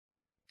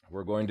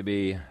We're going to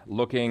be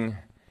looking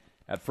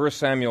at 1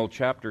 Samuel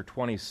chapter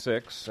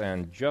 26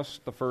 and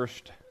just the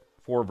first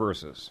 4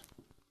 verses.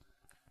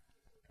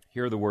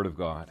 Hear the word of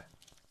God.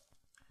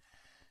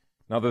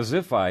 Now the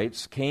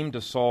Ziphites came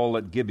to Saul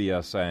at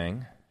Gibeah,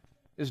 saying,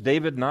 "Is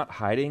David not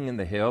hiding in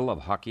the hill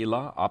of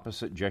Hachilah,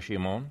 opposite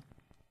Jeshimon?"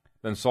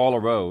 Then Saul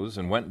arose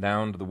and went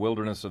down to the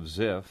wilderness of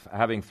Ziph,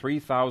 having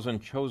 3,000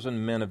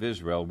 chosen men of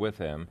Israel with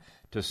him,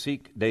 to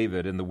seek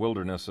David in the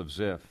wilderness of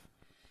Ziph.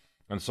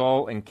 And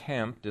Saul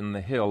encamped in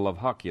the hill of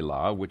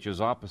Hachilah, which is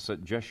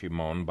opposite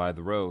Jeshimon by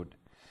the road.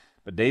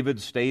 But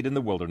David stayed in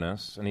the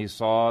wilderness, and he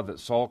saw that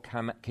Saul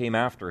came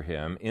after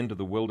him into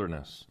the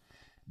wilderness.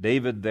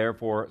 David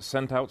therefore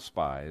sent out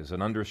spies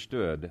and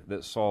understood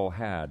that Saul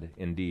had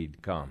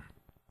indeed come.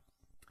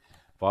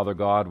 Father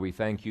God, we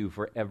thank you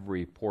for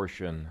every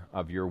portion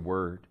of your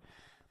word.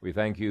 We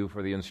thank you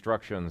for the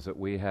instructions that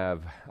we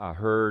have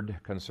heard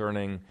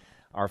concerning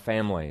our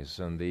families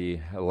in the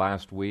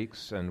last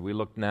weeks, and we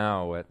look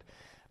now at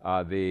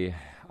the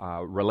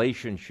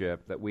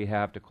relationship that we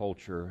have to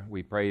culture.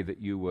 We pray that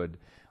you would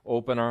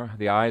open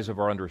the eyes of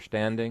our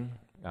understanding,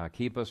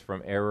 keep us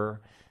from error,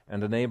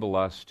 and enable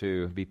us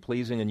to be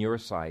pleasing in your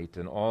sight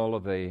in all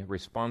of the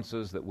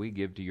responses that we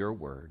give to your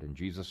word. In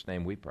Jesus'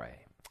 name we pray.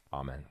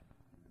 Amen.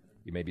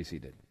 You may be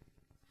seated.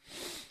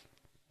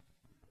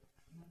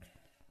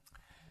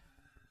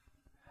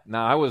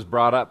 Now, I was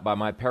brought up by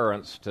my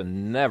parents to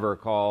never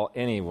call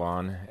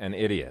anyone an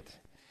idiot.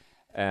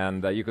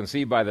 And you can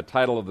see by the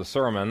title of the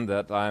sermon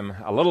that I'm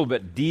a little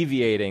bit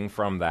deviating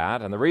from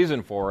that. And the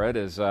reason for it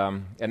is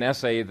an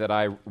essay that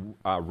I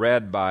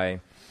read by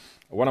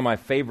one of my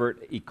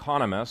favorite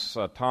economists,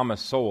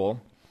 Thomas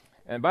Sowell.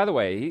 And by the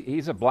way,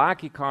 he's a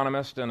black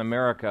economist in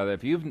America.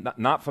 If you're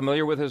not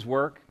familiar with his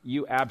work,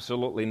 you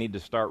absolutely need to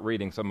start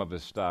reading some of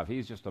his stuff.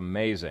 He's just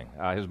amazing.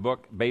 His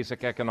book,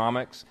 Basic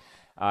Economics,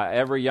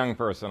 every young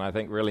person, I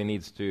think, really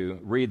needs to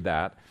read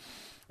that.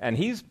 And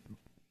he's,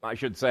 I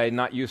should say,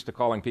 not used to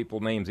calling people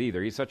names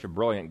either. He's such a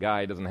brilliant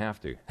guy, he doesn't have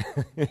to.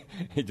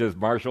 He just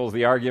marshals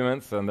the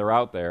arguments, and they're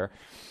out there.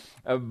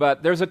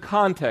 But there's a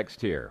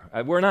context here.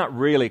 We're not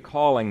really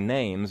calling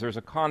names. There's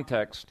a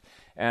context,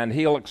 and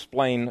he'll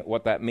explain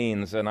what that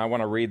means, and I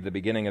want to read the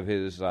beginning of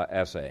his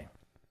essay.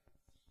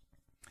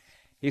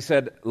 He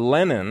said,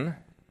 "Lenin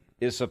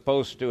is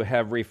supposed to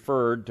have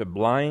referred to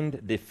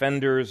blind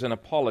defenders and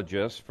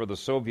apologists for the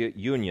Soviet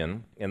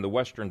Union in the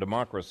Western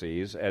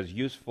democracies as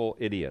useful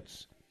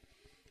idiots.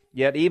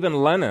 Yet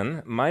even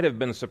Lenin might have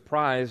been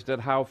surprised at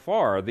how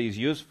far these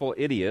useful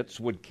idiots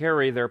would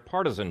carry their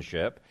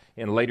partisanship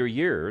in later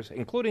years,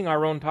 including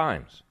our own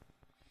times.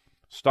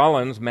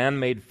 Stalin's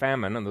man-made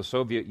famine in the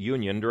Soviet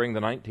Union during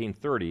the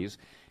 1930s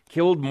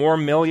killed more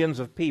millions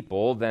of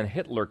people than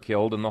Hitler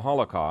killed in the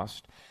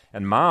Holocaust,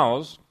 and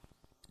Mao's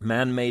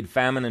man-made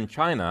famine in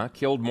China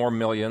killed more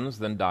millions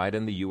than died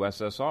in the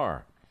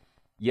USSR.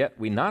 Yet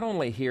we not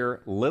only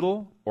hear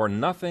little or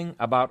nothing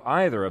about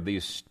either of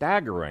these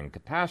staggering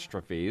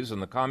catastrophes in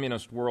the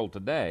communist world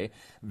today,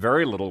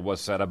 very little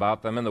was said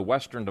about them in the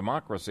Western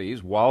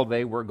democracies while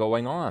they were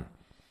going on.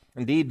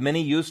 Indeed,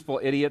 many useful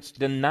idiots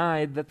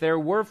denied that there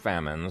were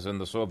famines in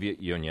the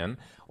Soviet Union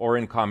or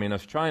in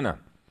communist China.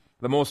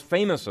 The most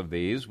famous of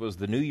these was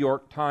the New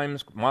York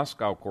Times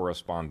Moscow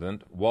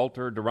correspondent,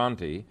 Walter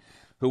Duranty,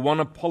 who won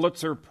a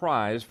Pulitzer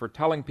Prize for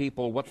telling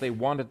people what they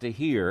wanted to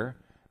hear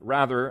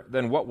rather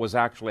than what was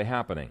actually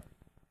happening.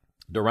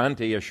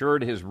 Duranty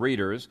assured his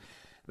readers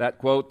that,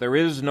 quote, "there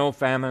is no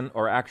famine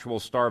or actual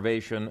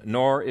starvation,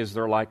 nor is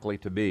there likely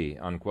to be,"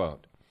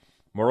 unquote.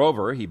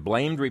 Moreover, he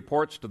blamed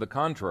reports to the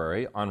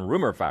contrary on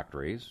rumor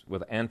factories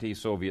with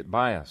anti-Soviet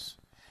bias.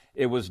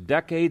 It was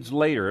decades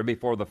later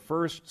before the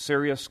first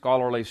serious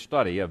scholarly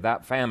study of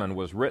that famine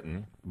was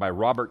written by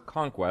Robert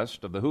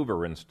Conquest of the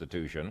Hoover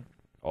Institution,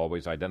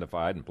 always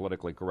identified in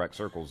politically correct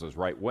circles as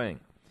right-wing.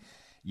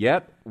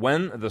 Yet,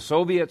 when the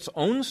Soviets'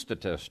 own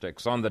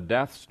statistics on the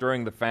deaths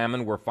during the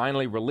famine were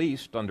finally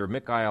released under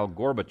Mikhail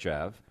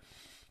Gorbachev,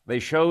 they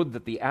showed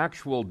that the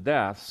actual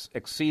deaths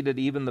exceeded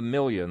even the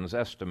millions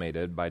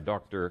estimated by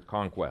Dr.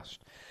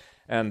 Conquest.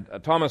 And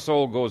Thomas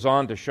Sowell goes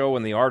on to show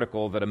in the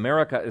article that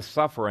America is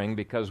suffering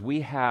because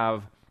we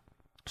have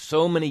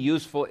so many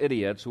useful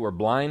idiots who are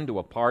blind to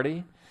a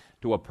party,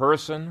 to a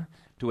person,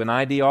 to an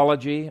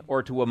ideology,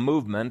 or to a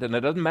movement, and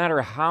it doesn't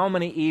matter how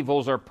many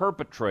evils are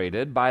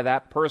perpetrated by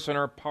that person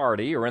or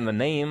party or in the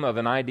name of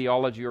an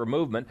ideology or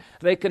movement,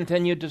 they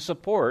continue to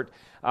support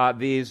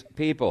these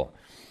people.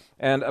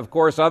 And, of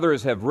course,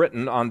 others have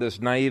written on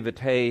this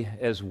naivete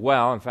as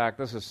well. In fact,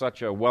 this is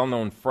such a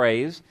well-known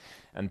phrase,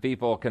 and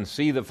people can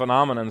see the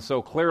phenomenon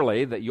so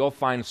clearly that you'll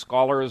find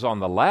scholars on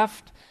the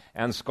left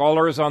and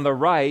scholars on the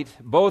right,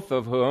 both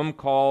of whom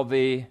call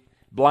the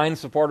blind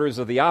supporters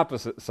of the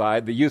opposite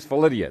side the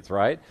useful idiots,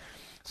 right?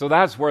 So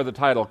that's where the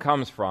title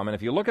comes from. And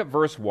if you look at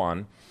verse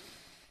 1,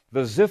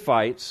 the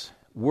Ziphites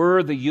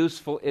were the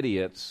useful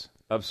idiots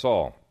of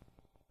Saul.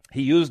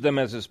 He used them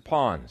as his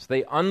pawns.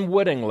 They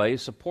unwittingly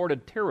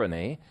supported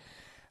tyranny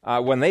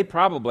when they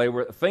probably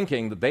were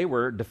thinking that they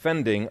were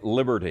defending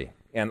liberty.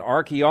 And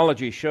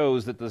archaeology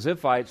shows that the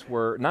Ziphites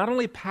were not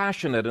only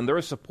passionate in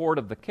their support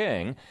of the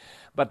king,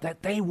 but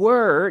that they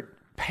were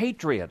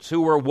patriots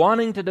who were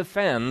wanting to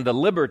defend the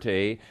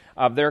liberty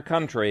of their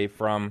country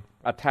from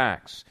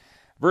attacks.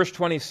 Verse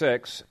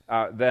 26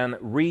 then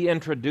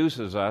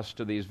reintroduces us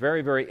to these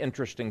very, very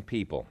interesting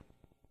people.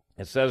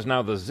 It says,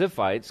 "Now the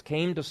Ziphites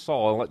came to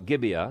Saul at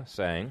Gibeah,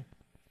 saying,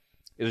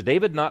 'Is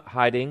David not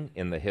hiding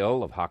in the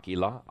hill of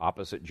Hachilah,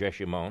 opposite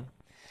Jeshimon?'"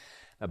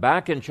 Now,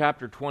 back in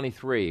chapter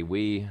 23,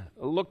 we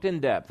looked in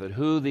depth at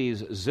who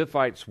these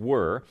Ziphites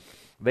were.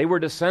 They were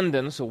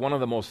descendants of one of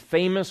the most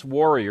famous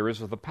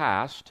warriors of the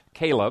past,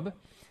 Caleb,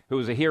 who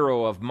was a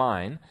hero of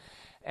mine.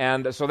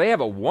 And so they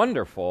have a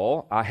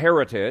wonderful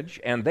heritage,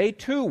 and they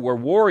too were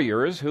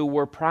warriors who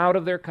were proud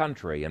of their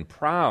country and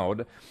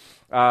proud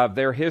of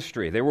their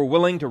history. They were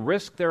willing to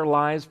risk their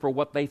lives for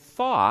what they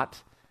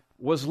thought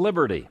was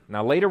liberty.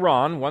 Now later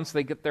on, once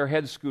they get their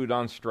heads screwed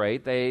on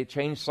straight, they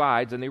change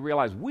sides and they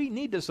realize we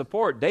need to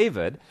support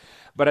David.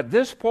 But at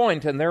this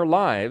point in their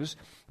lives,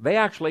 they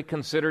actually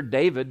considered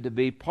David to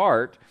be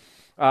part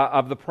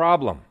of the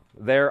problem.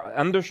 Their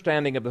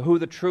understanding of who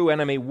the true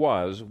enemy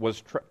was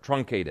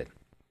truncated.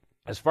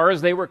 As far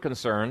as they were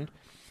concerned,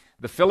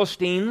 the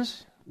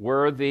Philistines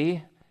were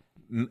the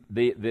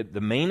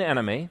main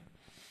enemy,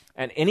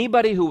 and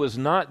anybody who was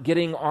not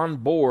getting on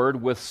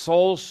board with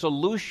Saul's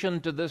solution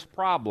to this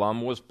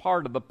problem was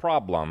part of the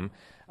problem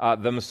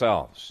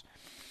themselves.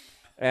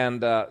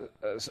 And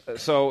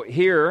so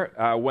here,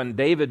 when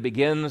David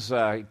begins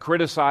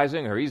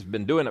criticizing, or he's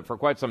been doing it for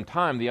quite some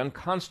time, the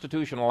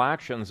unconstitutional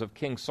actions of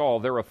King Saul,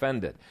 they're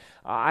offended.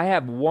 I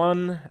have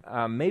one,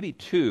 maybe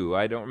two,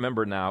 I don't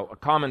remember now,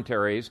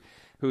 commentaries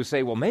who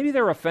say, well, maybe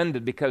they're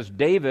offended because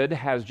David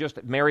has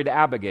just married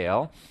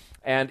Abigail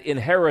and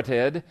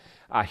inherited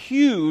a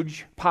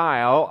huge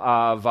pile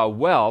of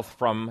wealth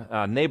from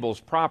Nabal's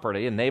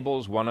property, and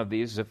Nabal's one of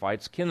these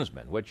Ziphites'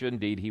 kinsmen, which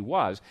indeed he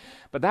was.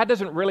 But that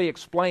doesn't really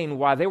explain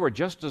why they were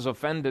just as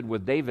offended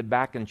with David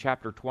back in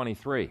chapter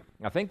 23.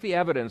 I think the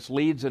evidence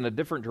leads in a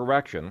different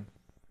direction.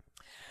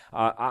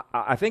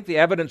 I think the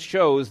evidence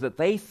shows that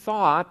they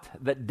thought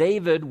that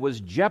David was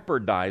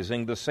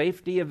jeopardizing the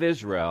safety of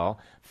Israel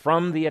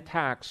from the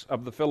attacks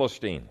of the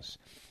Philistines.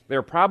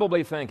 They're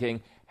probably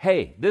thinking,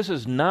 hey, this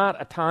is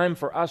not a time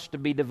for us to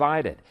be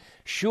divided.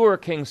 Sure,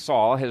 King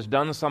Saul has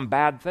done some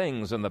bad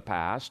things in the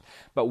past,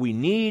 but we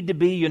need to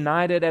be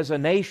united as a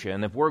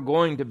nation if we're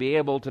going to be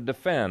able to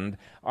defend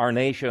our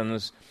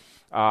nation's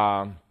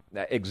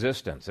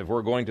existence, if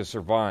we're going to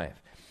survive.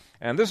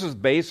 And this is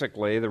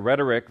basically the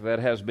rhetoric that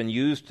has been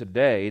used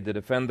today to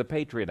defend the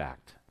Patriot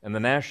Act and the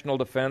National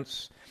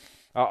Defense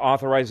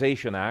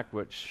Authorization Act,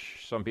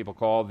 which some people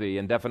call the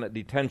Indefinite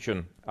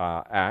Detention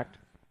Act.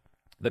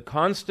 The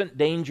constant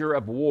danger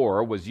of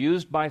war was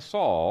used by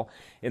Saul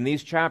in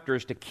these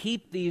chapters to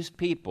keep these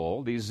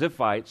people, these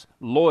Ziphites,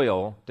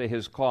 loyal to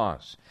his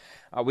cause.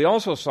 We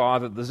also saw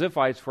that the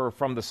Ziphites were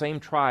from the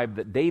same tribe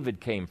that David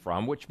came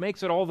from, which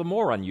makes it all the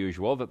more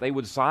unusual that they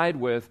would side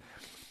with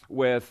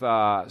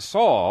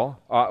Saul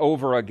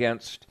over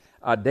against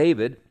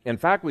David. In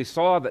fact, we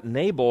saw that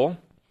Nabal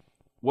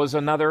was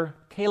another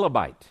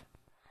Calebite.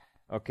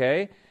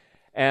 Okay?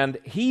 And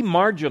he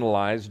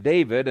marginalized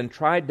David and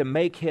tried to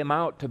make him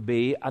out to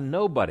be a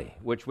nobody,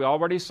 which we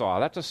already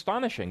saw. That's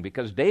astonishing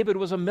because David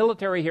was a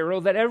military hero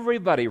that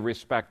everybody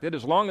respected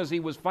as long as he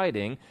was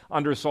fighting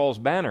under Saul's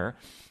banner.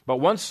 But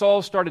once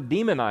Saul started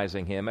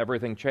demonizing him,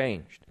 everything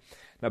changed.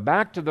 Now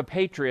back to the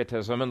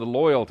patriotism and the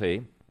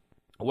loyalty.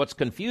 What's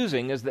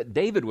confusing is that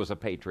David was a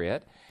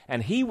patriot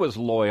and he was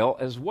loyal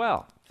as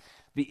well.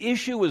 The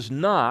issue is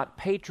not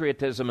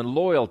patriotism and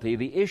loyalty.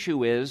 The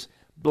issue is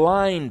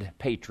blind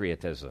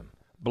patriotism.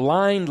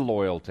 Blind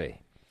loyalty.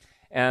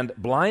 And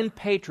blind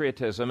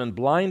patriotism and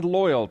blind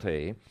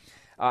loyalty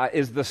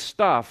is the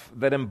stuff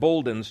that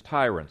emboldens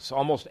tyrants.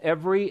 Almost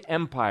every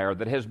empire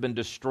that has been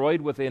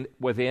destroyed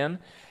within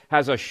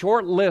has a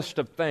short list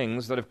of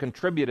things that have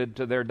contributed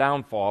to their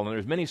downfall. And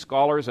there's many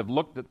scholars have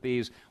looked at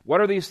these. What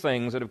are these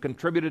things that have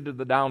contributed to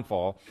the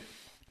downfall?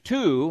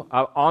 Two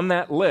on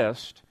that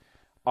list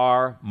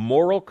are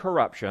moral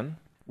corruption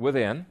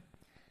within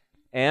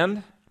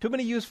and too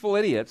many useful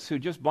idiots who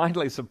just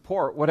blindly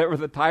support whatever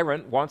the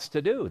tyrant wants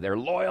to do. They're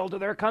loyal to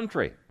their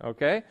country,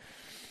 okay?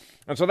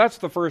 And so that's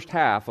the first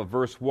half of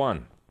verse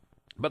 1.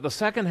 But the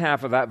second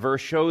half of that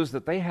verse shows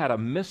that they had a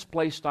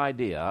misplaced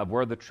idea of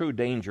where the true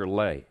danger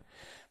lay.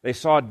 They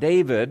saw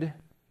David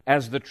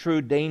as the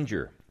true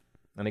danger.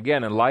 And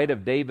again, in light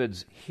of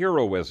David's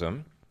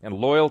heroism and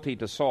loyalty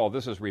to Saul,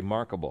 this is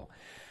remarkable.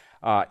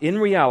 In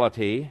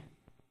reality,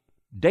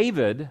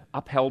 David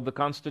upheld the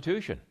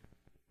Constitution.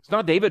 It's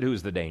not David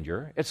who's the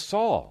danger. It's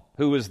Saul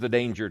who is the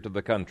danger to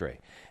the country.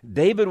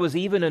 David was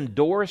even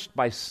endorsed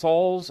by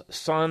Saul's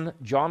son,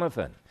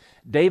 Jonathan.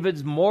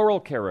 David's moral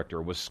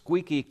character was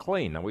squeaky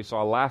clean. Now, we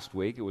saw last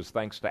week it was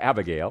thanks to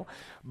Abigail,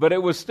 but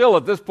it was still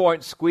at this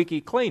point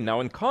squeaky clean. Now,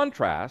 in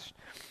contrast,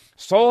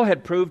 Saul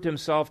had proved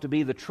himself to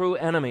be the true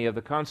enemy of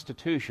the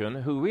Constitution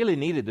who really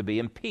needed to be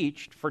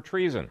impeached for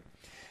treason.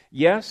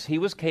 Yes, he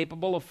was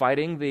capable of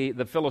fighting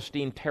the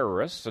Philistine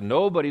terrorists, and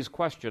nobody's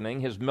questioning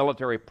his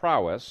military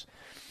prowess.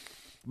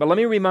 But let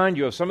me remind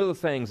you of some of the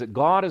things that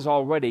God has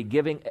already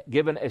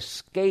given a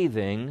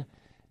scathing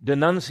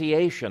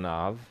denunciation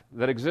of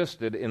that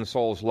existed in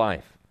Saul's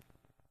life.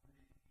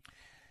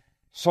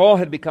 Saul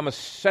had become a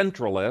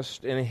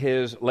centralist in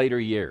his later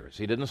years.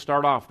 He didn't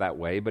start off that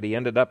way, but he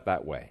ended up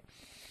that way.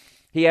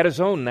 He had his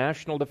own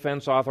National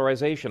Defense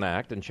Authorization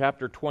Act in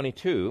chapter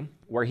 22,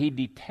 where he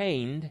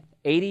detained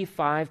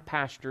 85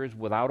 pastors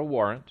without a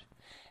warrant,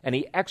 and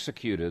he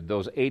executed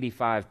those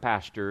 85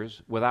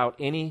 pastors without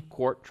any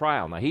court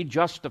trial. Now, he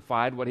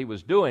justified what he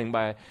was doing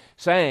by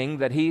saying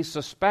that he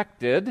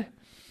suspected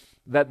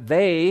that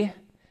they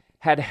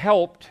had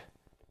helped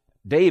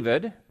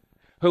David,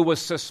 who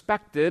was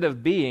suspected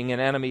of being an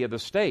enemy of the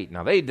state.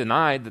 Now, they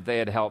denied that they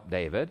had helped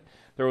David.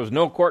 There was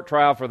no court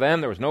trial for them.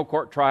 There was no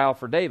court trial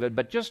for David.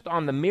 But just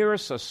on the mere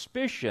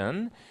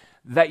suspicion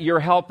that you're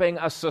helping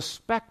a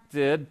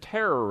suspected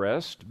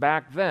terrorist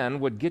back then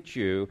would get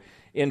you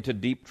into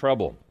deep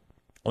trouble.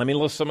 Let me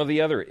list some of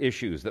the other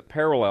issues that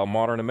parallel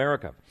modern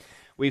America.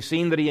 We've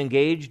seen that he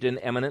engaged in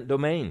eminent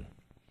domain,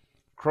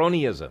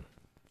 cronyism.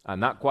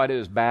 Not quite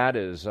as bad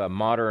as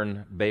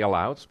modern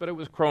bailouts, but it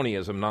was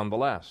cronyism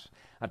nonetheless.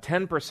 A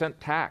 10%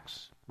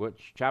 tax,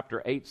 which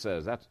chapter 8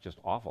 says that's just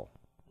awful,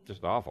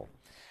 just awful.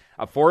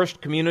 A forced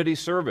community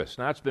service.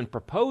 Now, it's been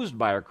proposed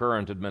by our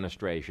current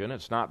administration.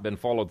 It's not been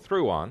followed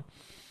through on.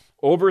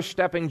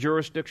 Overstepping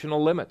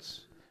jurisdictional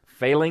limits,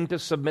 failing to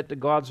submit to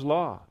God's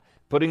law,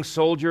 putting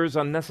soldiers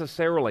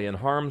unnecessarily in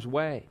harm's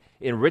way,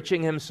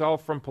 enriching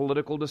himself from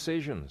political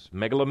decisions,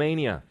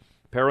 megalomania,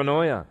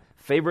 paranoia,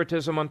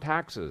 favoritism on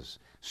taxes,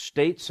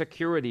 state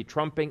security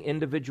trumping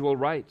individual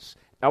rights,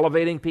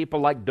 elevating people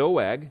like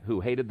Doeg, who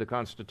hated the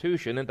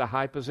Constitution, into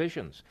high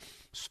positions,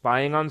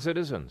 spying on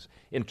citizens,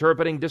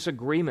 interpreting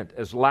disagreement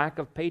as lack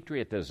of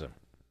patriotism.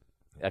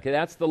 Okay,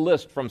 that's the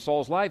list from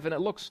Saul's life, and it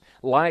looks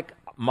like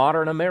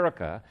modern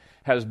America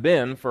has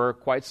been for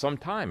quite some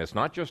time. It's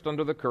not just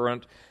under the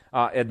current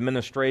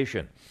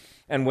administration.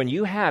 And when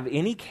you have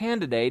any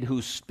candidate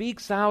who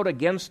speaks out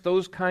against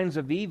those kinds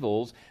of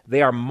evils,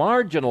 they are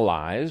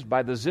marginalized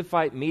by the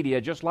Ziphite media,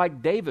 just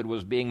like David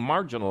was being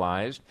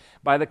marginalized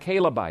by the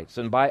Calebites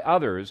and by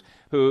others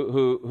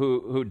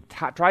who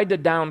tried to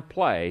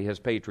downplay his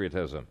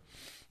patriotism.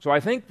 So I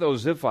think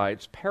those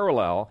Ziphites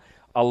parallel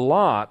a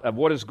lot of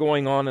what is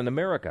going on in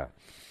America.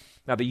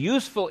 Now, the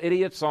useful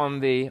idiots on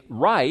the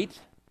right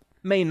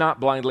may not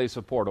blindly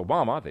support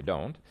Obama, they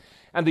don't,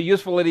 and the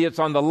useful idiots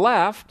on the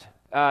left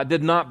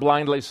did not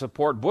blindly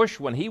support Bush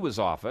when he was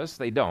office.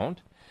 They don't.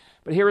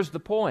 But here's the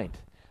point.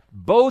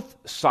 Both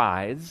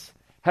sides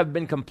have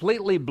been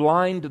completely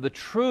blind to the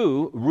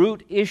true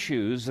root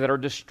issues that are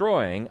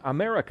destroying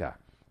America.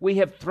 We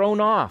have thrown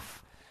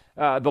off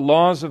the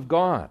laws of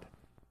God.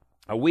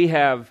 We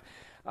have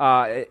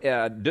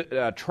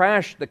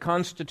trashed the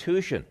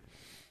Constitution.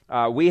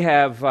 We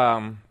have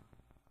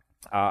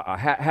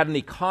had an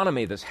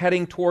economy that's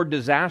heading toward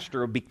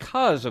disaster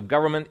because of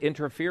government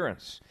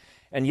interference.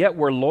 And yet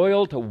we're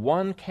loyal to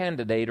one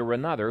candidate or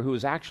another who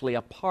is actually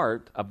a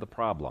part of the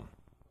problem.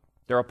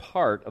 They're a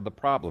part of the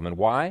problem. And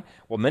why?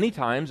 Well, many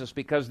times it's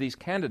because these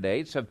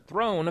candidates have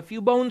thrown a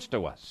few bones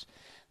to us.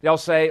 They'll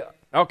say,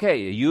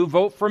 okay, you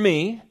vote for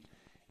me,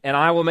 and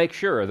I will make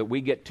sure that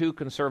we get 2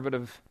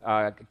 conservative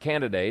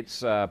candidates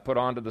put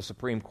onto the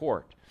Supreme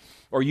Court.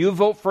 Or you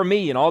vote for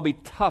me, and I'll be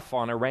tough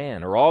on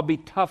Iran, or I'll be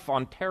tough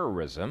on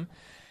terrorism.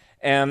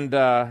 And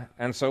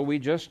so we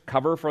just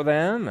cover for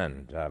them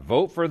and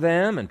vote for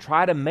them and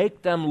try to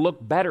make them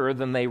look better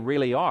than they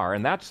really are.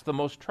 And that's the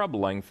most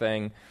troubling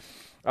thing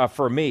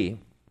for me.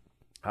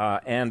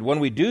 And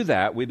when we do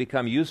that, we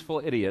become useful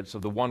idiots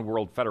of the one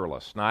world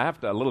federalists. Now, I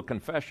have a little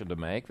confession to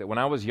make that when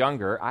I was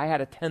younger, I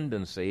had a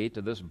tendency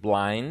to this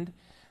blind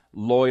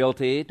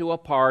loyalty to a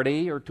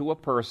party or to a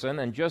person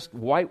and just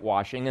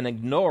whitewashing and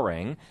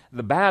ignoring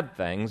the bad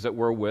things that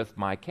were with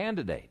my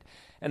candidate.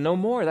 And no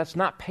more, that's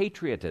not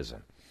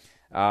patriotism.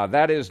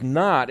 That is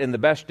not in the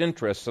best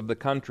interests of the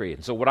country.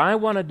 And so what I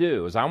want to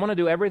do is I want to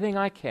do everything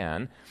I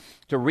can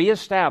to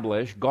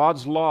reestablish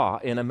God's law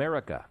in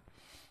America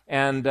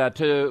and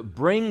to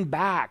bring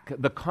back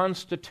the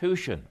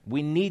Constitution.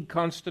 We need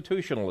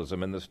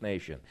constitutionalism in this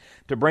nation.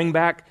 To bring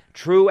back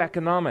true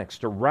economics,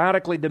 to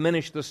radically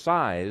diminish the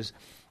size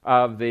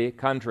of the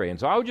country. And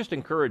so I would just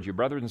encourage you,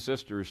 brothers and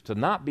sisters, to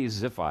not be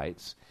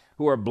Ziphites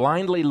who are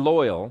blindly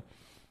loyal,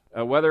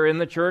 whether in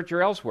the church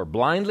or elsewhere,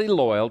 blindly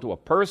loyal to a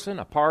person,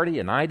 a party,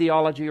 an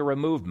ideology, or a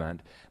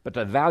movement, but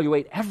to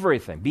evaluate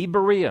everything. Be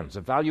Bereans,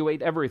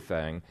 evaluate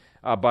everything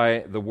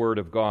by the Word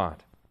of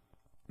God.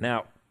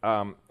 Now,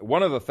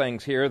 one of the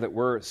things here that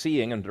we're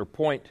seeing under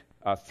point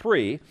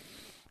 3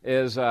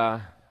 is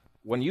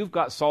when you've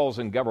got Sauls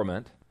in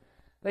government,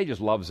 they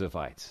just love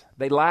Ziphites.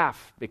 They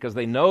laugh because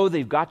they know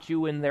they've got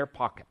you in their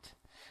pocket.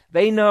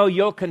 They know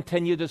you'll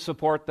continue to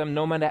support them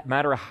no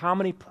matter how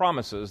many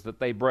promises that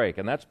they break.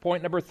 And that's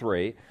point number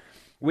 3.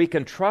 We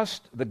can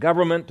trust the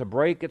government to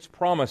break its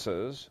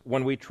promises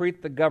when we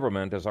treat the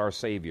government as our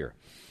Savior.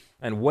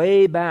 And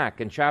way back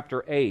in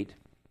chapter 8,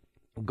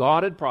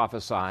 God had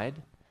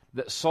prophesied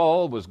that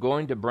Saul was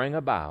going to bring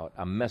about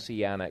a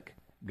messianic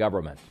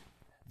government.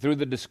 Through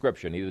the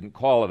description, he didn't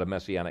call it a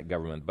messianic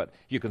government, but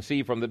you can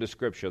see from the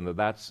description that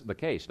that's the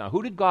case. Now,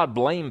 who did God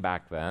blame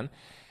back then?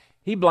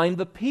 He blamed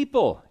the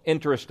people,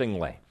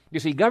 interestingly. You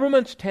see,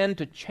 governments tend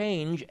to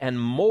change and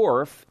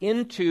morph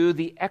into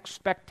the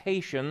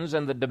expectations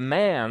and the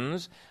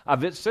demands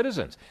of its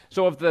citizens.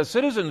 So if the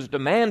citizens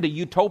demand a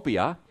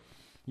utopia,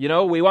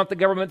 we want the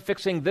government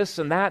fixing this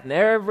and that and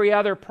every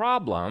other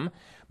problem,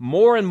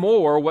 more and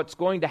more what's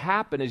going to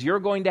happen is you're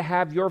going to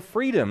have your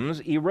freedoms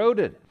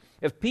eroded.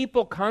 If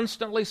people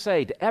constantly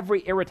say to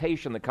every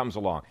irritation that comes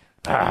along,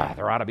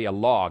 there ought to be a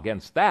law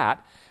against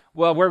that,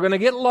 well, we're going to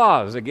get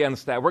laws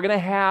against that. We're going to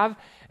have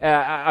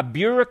a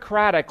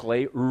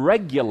bureaucratically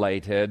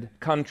regulated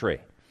country.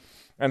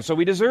 And so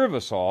we deserve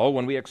a Saul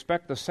when we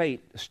expect the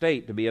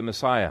state to be a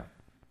Messiah.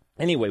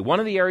 Anyway, one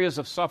of the areas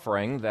of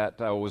suffering that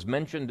was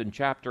mentioned in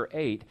chapter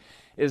 8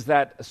 is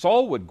that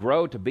Saul would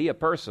grow to be a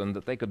person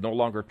that they could no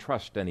longer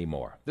trust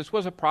anymore. This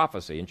was a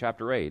prophecy in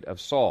chapter 8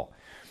 of Saul.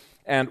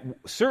 And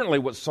certainly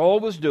what Saul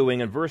was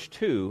doing in verse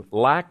 2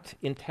 lacked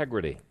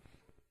integrity.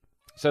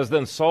 It says,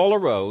 "Then Saul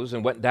arose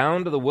and went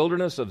down to the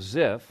wilderness of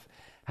Ziph,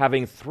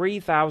 having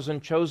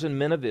 3,000 chosen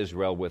men of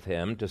Israel with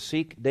him to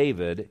seek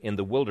David in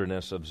the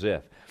wilderness of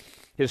Ziph."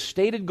 His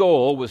stated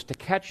goal was to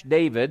catch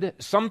David,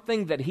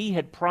 something that he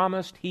had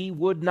promised he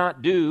would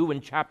not do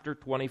in chapter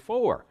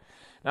 24.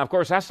 Now, of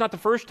course, that's not the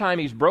first time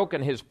he's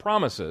broken his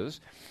promises.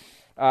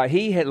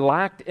 He had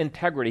lacked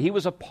integrity. He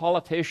was a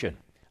politician.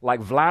 Like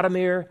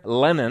Vladimir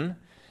Lenin,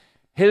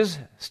 his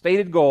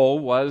stated goal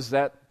was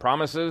that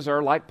promises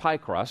are like pie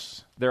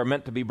crusts. They're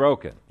meant to be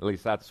broken. At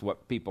least that's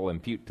what people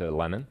impute to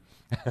Lenin.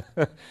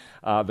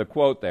 The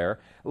quote there.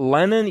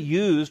 Lenin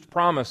used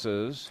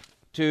promises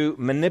to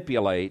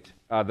manipulate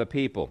the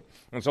people.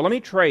 And so let me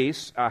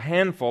trace a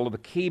handful of the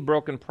key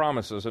broken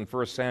promises in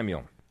 1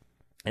 Samuel.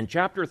 In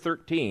chapter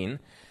 13,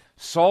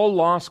 Saul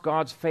lost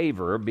God's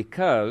favor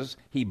because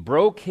he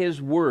broke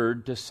his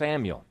word to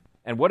Samuel.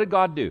 And what did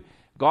God do?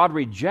 God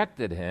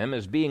rejected him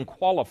as being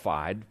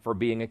qualified for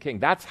being a king.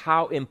 That's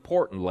how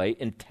importantly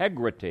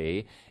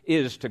integrity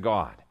is to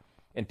God.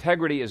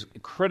 Integrity is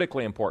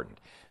critically important.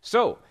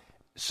 So,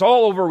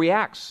 Saul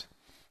overreacts.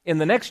 In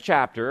the next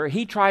chapter,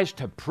 he tries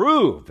to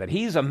prove that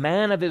he's a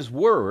man of his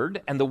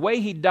word, and the way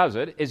he does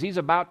it is he's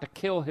about to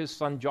kill his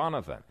son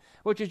Jonathan,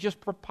 which is just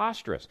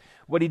preposterous.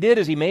 What he did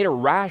is he made a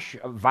rash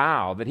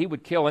vow that he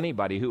would kill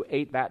anybody who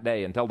ate that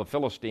day until the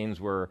Philistines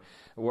were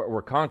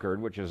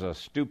conquered, which is a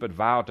stupid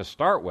vow to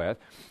start with.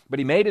 But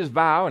he made his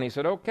vow, and he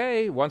said,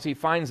 okay, once he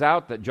finds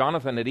out that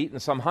Jonathan had eaten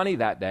some honey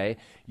that day,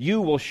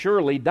 you will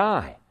surely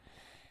die.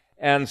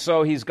 And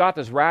so he's got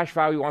this rash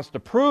vow. He wants to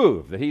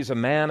prove that he's a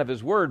man of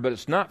his word, but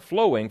it's not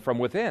flowing from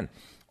within.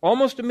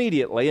 Almost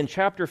immediately, in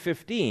chapter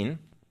 15,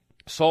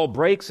 Saul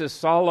breaks his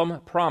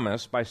solemn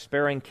promise by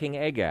sparing King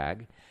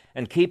Agag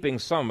and keeping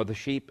some of the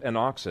sheep and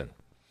oxen.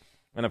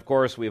 And of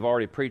course, we've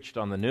already preached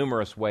on the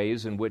numerous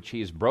ways in which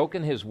he's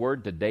broken his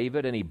word to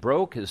David, and he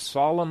broke his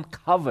solemn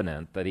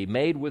covenant that he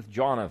made with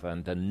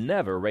Jonathan to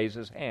never raise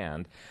his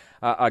hand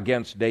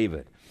against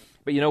David.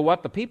 But you know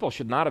what? The people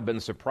should not have been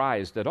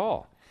surprised at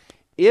all.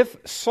 If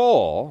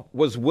Saul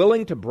was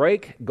willing to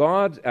break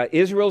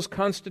Israel's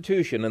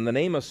constitution in the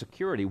name of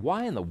security,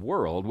 why in the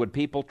world would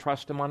people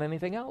trust him on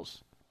anything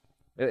else?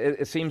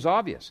 It seems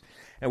obvious.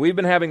 And we've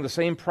been having the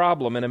same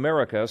problem in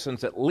America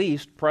since at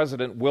least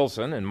President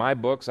Wilson, in my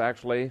books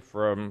actually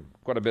from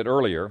quite a bit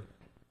earlier,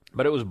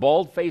 but it was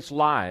bald-faced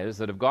lies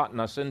that have gotten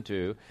us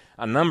into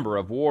a number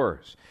of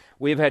wars.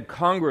 We've had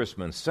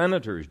congressmen,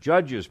 senators,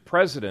 judges,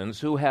 presidents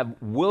who have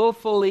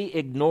willfully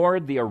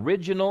ignored the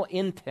original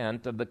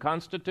intent of the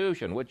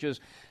Constitution, which is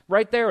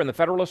right there in the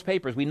Federalist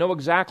Papers. We know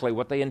exactly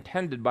what they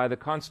intended by the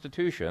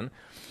Constitution,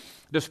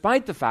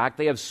 despite the fact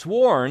they have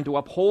sworn to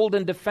uphold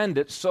and defend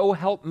it, so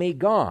help me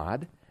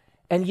God,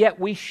 and yet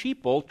we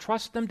sheeple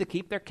trust them to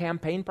keep their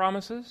campaign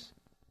promises?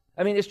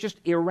 I mean, it's just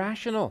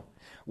irrational.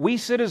 We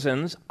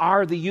citizens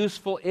are the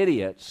useful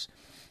idiots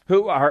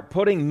who are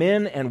putting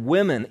men and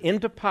women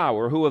into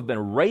power who have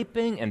been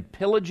raping and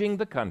pillaging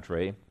the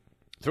country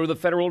through the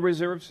Federal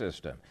Reserve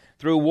System,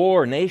 through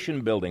war,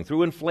 nation building,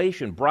 through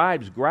inflation,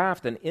 bribes,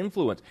 graft, and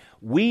influence.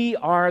 We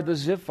are the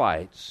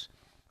Ziphites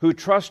who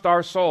trust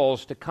our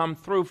souls to come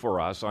through for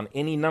us on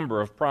any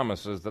number of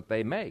promises that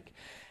they make.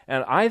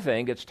 And I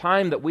think it's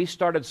time that we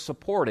started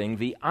supporting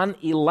the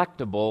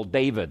unelectable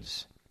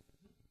Davids.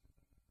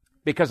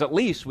 Because at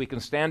least we can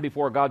stand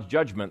before God's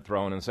judgment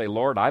throne and say,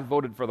 Lord, I've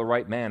voted for the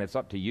right man. It's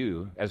up to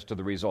you as to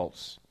the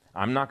results.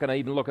 I'm not going to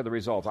even look at the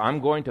results. I'm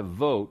going to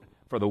vote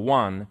for the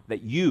one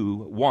that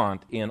you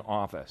want in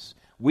office.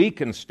 We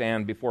can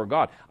stand before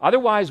God.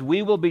 Otherwise,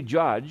 we will be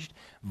judged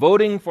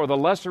voting for the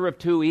lesser of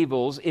two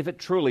evils if it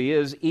truly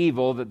is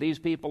evil that these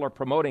people are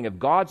promoting. If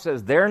God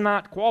says they're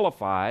not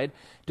qualified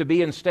to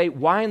be in state,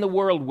 why in the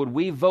world would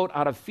we vote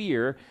out of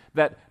fear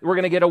that we're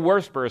going to get a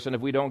worse person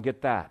if we don't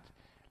get that?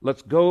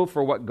 Let's go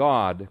for what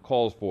God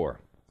calls for.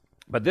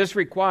 But this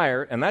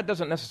requires, and that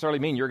doesn't necessarily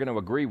mean you're going to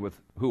agree with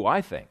who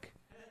I think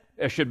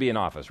should be in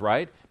office,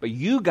 right? But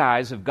you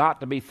guys have got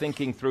to be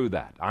thinking through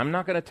that. I'm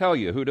not going to tell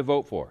you who to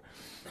vote for.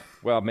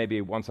 Well, maybe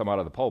once I'm out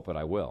of the pulpit,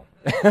 I will.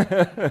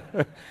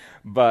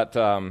 But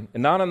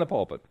not in the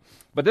pulpit.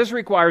 But this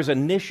requires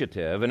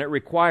initiative, and it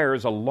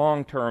requires a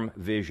long-term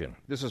vision.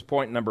 This is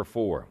point number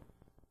 4.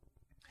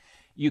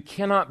 You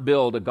cannot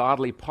build a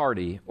godly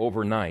party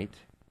overnight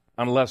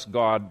unless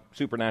God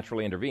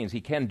supernaturally intervenes.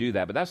 He can do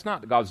that, but that's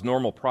not God's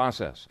normal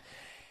process.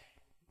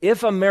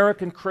 If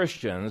American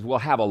Christians will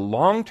have a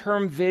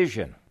long-term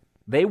vision,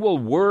 they will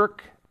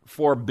work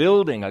for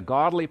building a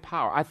godly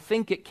power. I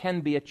think it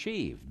can be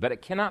achieved, but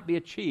it cannot be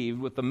achieved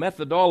with the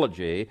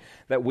methodology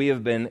that we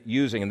have been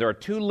using. And there are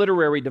 2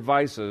 literary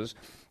devices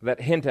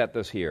that hint at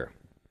this here.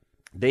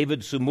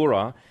 David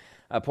Sumura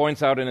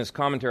points out in his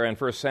commentary on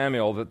 1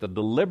 Samuel that the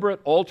deliberate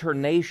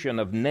alternation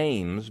of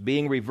names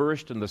being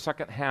reversed in the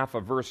second half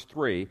of verse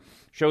 3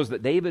 shows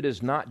that David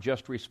is not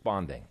just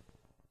responding.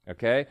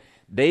 Okay?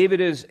 David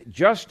is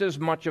just as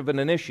much of an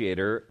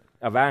initiator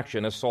of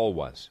action as Saul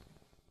was.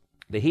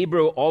 The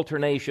Hebrew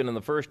alternation in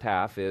the first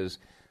half is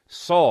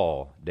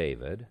Saul,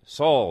 David,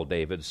 Saul,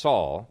 David,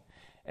 Saul.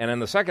 And in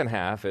the second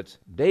half, it's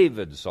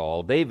David,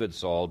 Saul, David,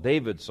 Saul,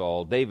 David,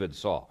 Saul, David,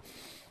 Saul.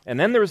 And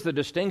then there's the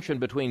distinction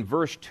between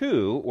verse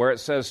 2, where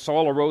it says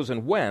Saul arose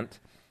and went,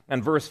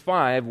 and verse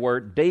 5, where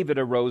David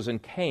arose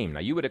and came. Now,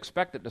 you would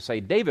expect it to say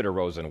David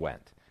arose and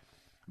went.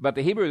 But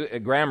the Hebrew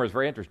grammar is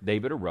very interesting.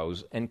 David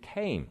arose and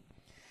came.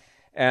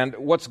 And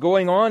what's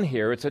going on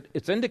here,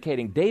 it's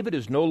indicating David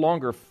is no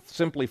longer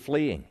simply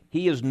fleeing.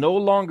 He is no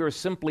longer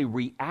simply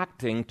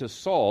reacting to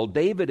Saul.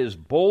 David is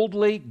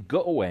boldly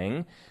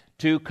going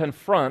to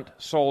confront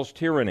Saul's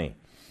tyranny.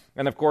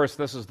 And of course,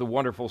 this is the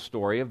wonderful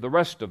story of the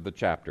rest of the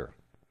chapter.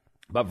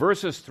 But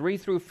verses 3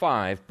 through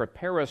 5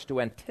 prepare us to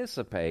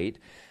anticipate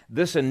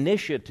this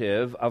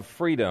initiative of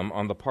freedom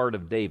on the part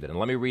of David. And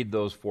let me read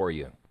those for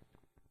you.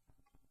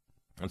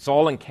 And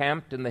Saul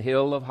encamped in the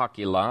hill of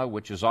Hachilah,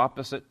 which is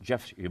opposite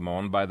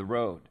Jeshimon by the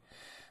road.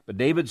 But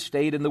David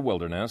stayed in the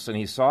wilderness, and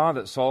he saw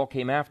that Saul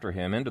came after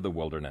him into the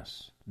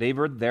wilderness.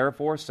 David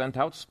therefore sent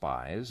out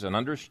spies, and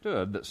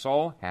understood that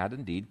Saul had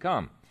indeed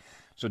come.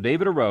 So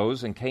David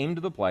arose and came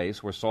to the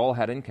place where Saul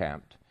had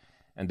encamped.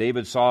 And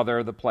David saw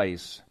there the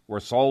place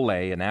where Saul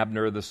lay, and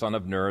Abner the son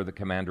of Ner, the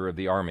commander of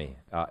the army,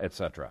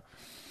 etc.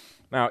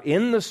 Now,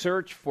 in the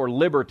search for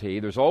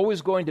liberty, there's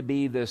always going to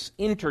be this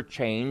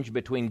interchange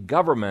between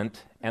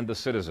government and the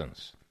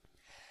citizens.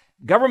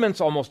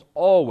 Governments almost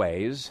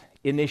always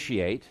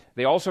initiate.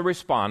 They also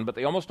respond, but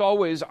they almost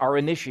always are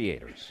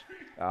initiators.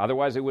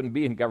 Otherwise, they wouldn't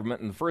be in government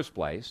in the first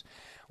place.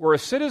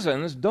 Whereas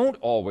citizens don't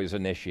always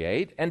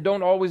initiate and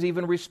don't always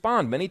even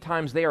respond. Many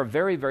times they are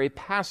very, very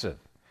passive,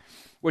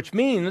 which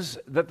means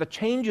that the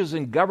changes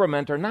in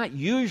government are not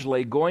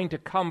usually going to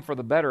come for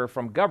the better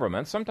from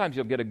government. Sometimes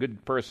you'll get a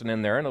good person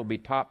in there and it'll be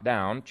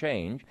top-down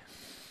change.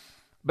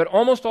 But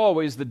almost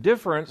always the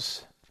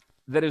difference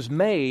that is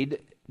made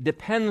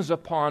depends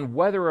upon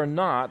whether or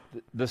not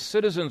the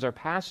citizens are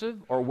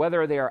passive or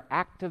whether they are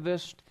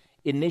activist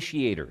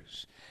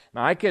initiators.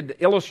 Now, I could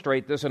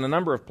illustrate this in a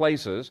number of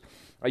places.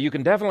 You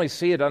can definitely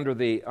see it under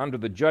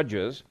the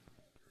judges.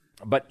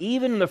 But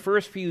even in the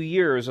first few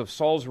years of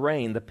Saul's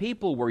reign, the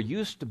people were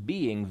used to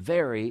being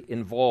very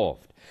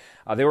involved.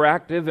 They were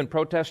active in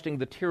protesting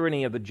the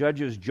tyranny of the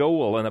judges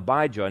Joel and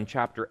Abijah in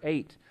chapter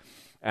 8,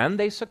 and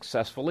they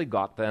successfully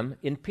got them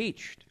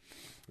impeached.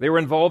 They were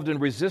involved in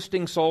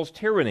resisting Saul's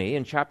tyranny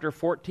in chapter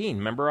 14.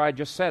 Remember I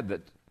just said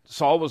that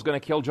Saul was going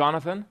to kill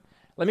Jonathan?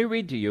 Let me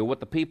read to you what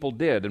the people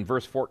did in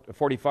verse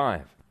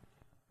 45.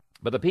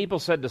 But the people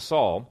said to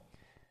Saul,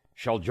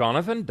 "Shall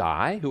Jonathan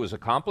die, who has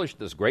accomplished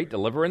this great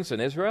deliverance in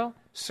Israel?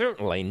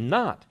 Certainly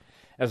not.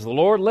 As the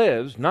Lord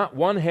lives, not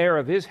one hair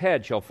of his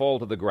head shall fall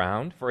to the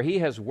ground, for he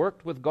has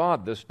worked with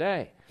God this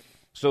day."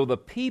 So the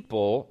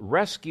people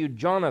rescued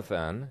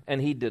Jonathan,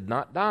 and he did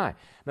not die.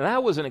 Now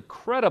that was an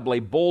incredibly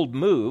bold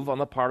move on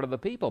the part of the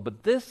people,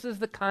 but this is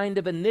the kind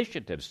of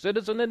initiative,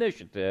 citizen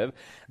initiative,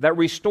 that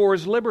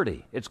restores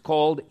liberty. It's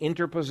called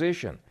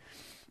interposition.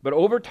 But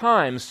over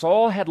time,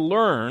 Saul had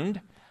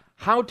learned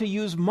how to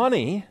use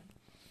money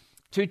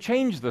to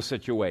change the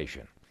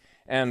situation.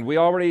 And we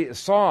already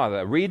saw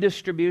the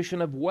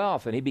redistribution of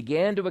wealth, and he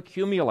began to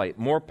accumulate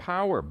more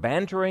power,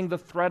 bantering the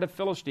threat of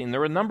Philistine.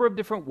 There are a number of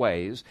different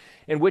ways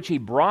in which he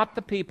brought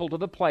the people to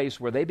the place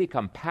where they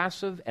become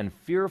passive and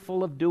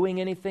fearful of doing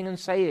anything and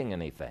saying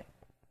anything.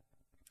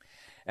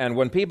 And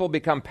when people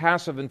become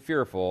passive and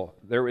fearful,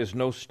 there is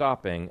no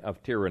stopping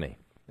of tyranny.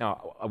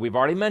 Now, we've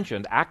already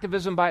mentioned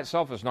activism by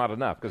itself is not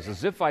enough, because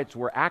the Ziphites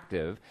were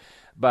active,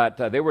 but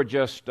they were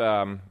just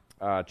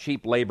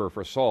cheap labor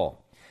for Saul.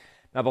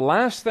 Now, the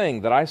last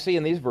thing that I see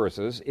in these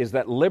verses is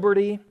that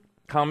liberty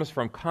comes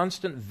from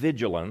constant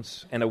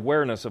vigilance and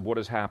awareness of what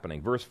is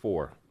happening. Verse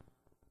 4.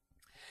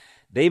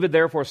 David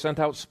therefore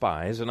sent out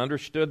spies and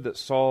understood that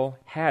Saul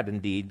had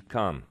indeed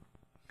come.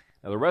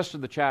 Now, the rest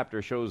of the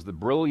chapter shows the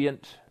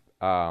brilliant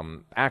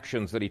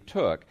actions that he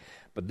took,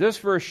 But this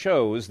verse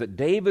shows that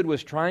David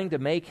was trying to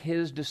make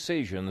his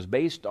decisions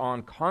based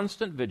on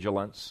constant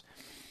vigilance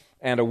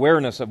and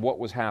awareness of what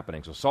was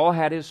happening. So Saul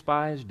had his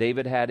spies,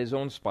 David had his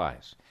own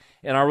spies.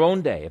 In our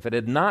own day, if it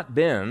had not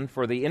been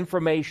for the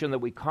information that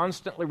we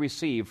constantly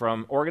receive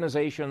from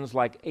organizations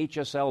like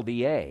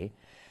HSLDA,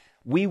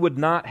 we would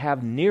not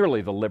have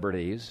nearly the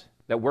liberties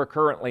that we're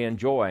currently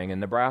enjoying in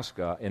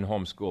Nebraska in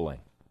homeschooling.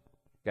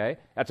 Okay?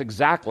 That's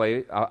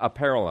exactly a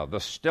parallel. The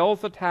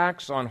stealth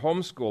attacks on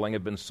homeschooling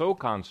have been so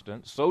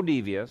constant, so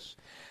devious,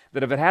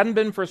 that if it hadn't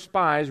been for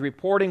spies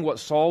reporting what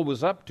Saul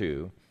was up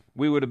to,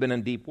 we would have been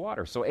in deep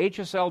water. So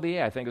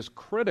HSLDA, I think, is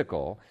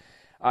critical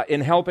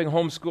in helping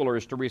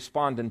homeschoolers to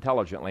respond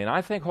intelligently. And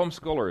I think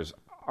homeschoolers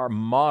are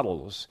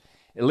models,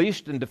 at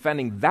least in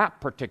defending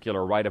that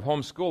particular right of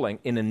homeschooling,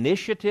 in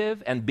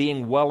initiative and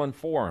being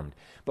well-informed.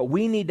 But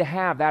we need to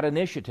have that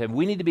initiative.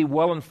 We need to be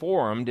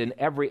well-informed in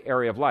every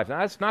area of life. Now,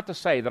 that's not to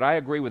say that I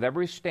agree with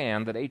every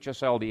stand that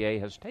HSLDA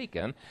has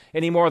taken,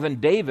 any more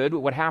than David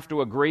would have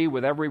to agree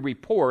with every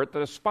report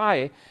that a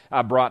spy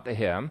brought to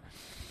him.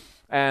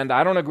 And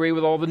I don't agree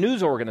with all the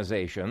news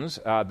organizations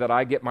that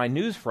I get my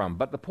news from.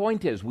 But the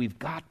point is, we've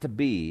got to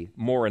be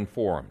more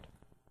informed.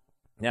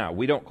 Now,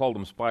 we don't call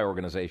them spy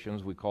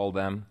organizations. We call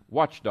them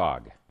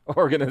watchdog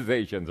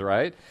organizations,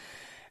 right?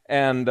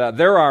 And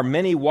there are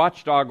many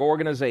watchdog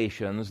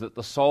organizations that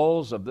the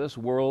Sauls of this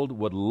world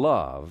would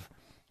love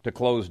to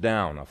close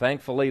down. Now,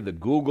 thankfully, the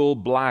Google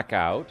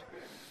blackout,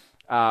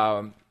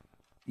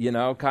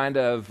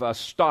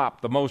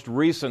 stopped the most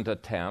recent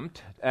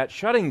attempt at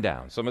shutting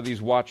down some of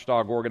these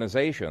watchdog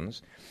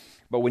organizations.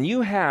 But when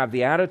you have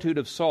the attitude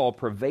of Saul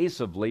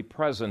pervasively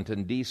present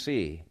in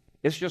D.C.,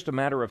 it's just a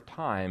matter of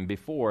time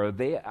before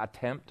they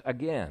attempt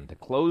again to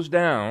close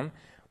down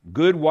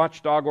good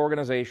watchdog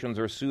organizations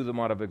or sue them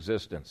out of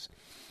existence.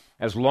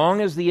 As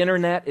long as the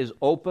internet is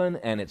open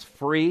and it's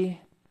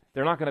free,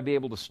 they're not going to be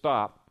able to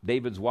stop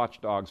David's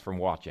watchdogs from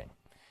watching.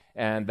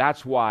 And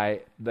that's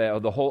why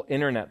the whole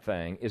internet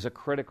thing is a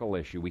critical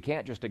issue. We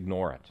can't just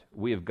ignore it.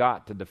 We have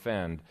got to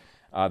defend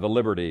the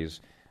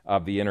liberties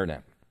of the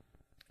internet.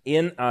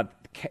 In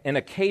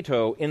a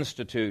Cato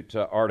Institute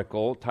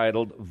article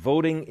titled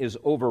 "Voting is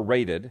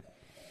Overrated,"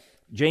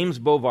 James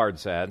Bovard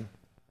said,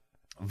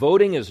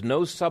 "Voting is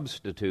no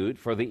substitute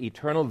for the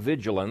eternal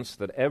vigilance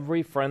that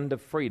every friend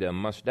of freedom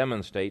must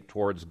demonstrate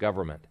towards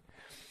government.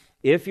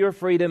 If your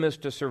freedom is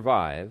to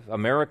survive,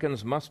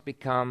 Americans must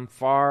become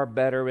far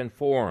better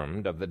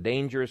informed of the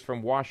dangers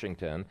from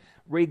Washington,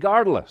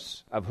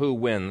 regardless of who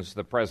wins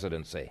the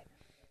presidency."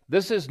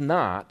 This is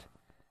not,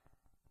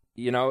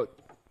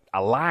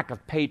 a lack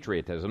of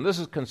patriotism. This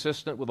is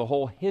consistent with the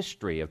whole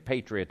history of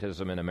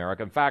patriotism in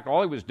America. In fact,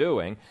 all he was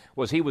doing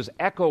was he was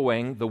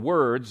echoing the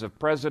words of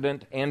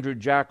President Andrew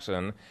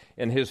Jackson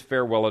in his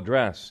farewell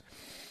address.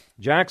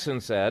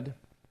 Jackson said,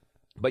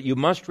 "But you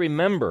must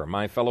remember,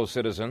 my fellow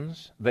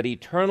citizens, that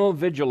eternal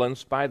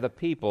vigilance by the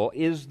people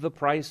is the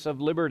price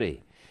of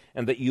liberty,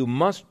 and that you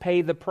must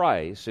pay the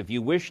price if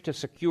you wish to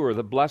secure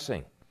the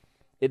blessing.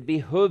 It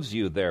behooves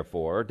you,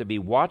 therefore, to be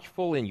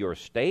watchful in your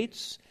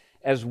states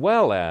as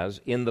well as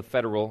in the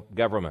federal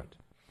government."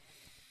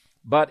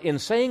 But in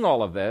saying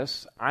all of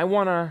this, I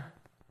want to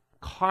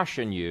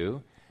caution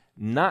you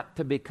not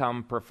to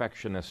become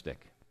perfectionistic.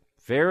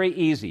 Very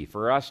easy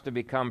for us to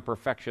become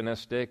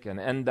perfectionistic and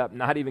end up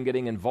not even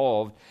getting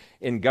involved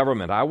in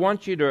government. I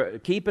want you to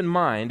keep in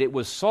mind it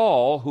was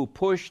Saul who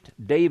pushed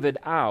David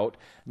out,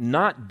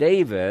 not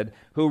David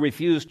who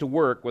refused to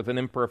work with an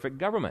imperfect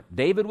government.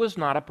 David was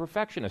not a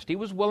perfectionist. He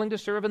was willing to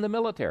serve in the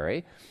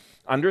military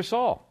under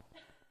Saul.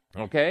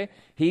 Okay?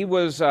 He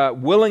was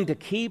willing to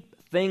keep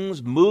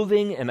things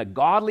moving in a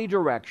godly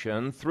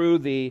direction through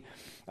the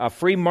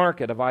free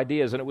market of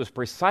ideas. And it was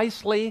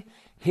precisely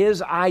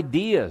his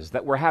ideas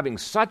that were having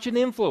such an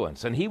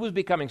influence, and he was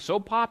becoming so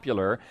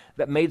popular,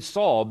 that made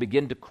Saul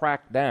begin to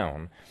crack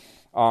down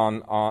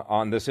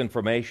on this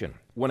information.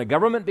 When a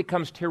government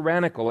becomes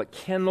tyrannical, it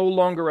can no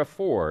longer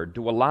afford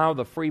to allow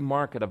the free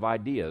market of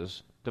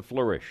ideas to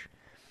flourish.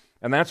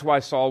 And that's why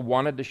Saul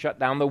wanted to shut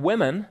down the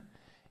women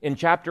in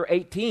chapter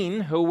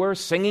 18 who were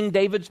singing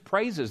David's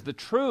praises. The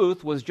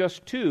truth was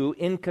just too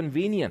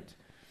inconvenient.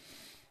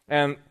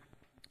 And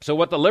so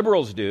what the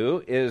liberals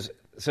do is,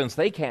 since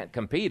they can't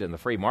compete in the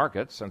free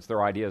market, since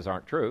their ideas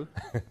aren't true,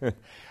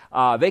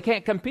 they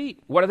can't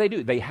compete. What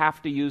do? They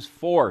have to use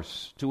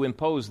force to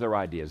impose their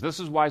ideas. This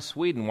is why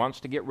Sweden wants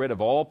to get rid of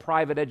all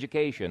private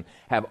education,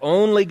 have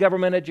only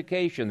government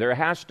education. There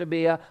has to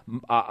be a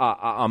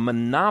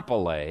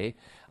monopoly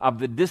of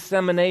the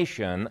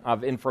dissemination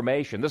of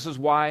information. This is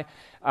why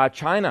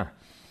China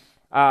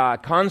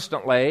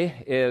constantly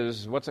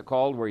is, what's it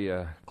called, where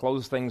you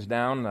close things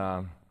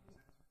down,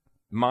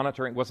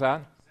 monitoring, what's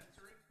that?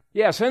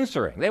 Yeah,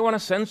 censoring. They want to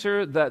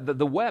censor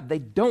the web. They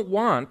don't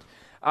want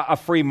a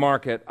free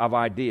market of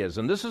ideas.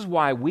 And this is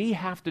why we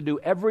have to do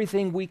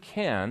everything we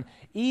can,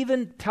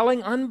 even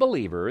telling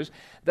unbelievers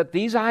that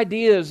these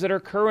ideas that are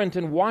current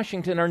in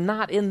Washington are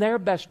not in their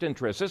best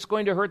interest. It's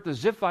going to hurt the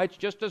Ziphites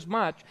just as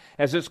much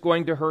as it's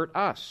going to hurt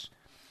us.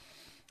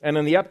 And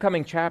in the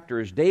upcoming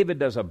chapters, David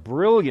does a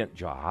brilliant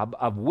job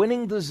of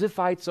winning the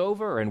Ziphites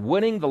over and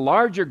winning the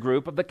larger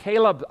group of the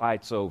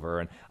Calebites over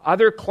and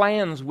other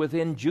clans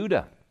within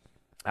Judah.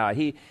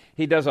 He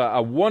does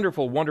a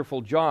wonderful,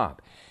 wonderful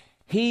job.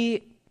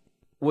 He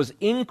was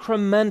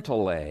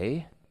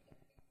incrementally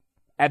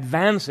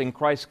advancing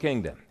Christ's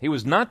kingdom. He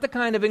was not the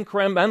kind of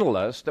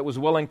incrementalist that was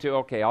willing to,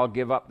 okay, I'll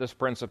give up this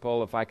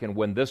principle if I can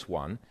win this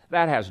one.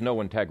 That has no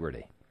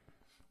integrity.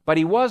 But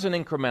he was an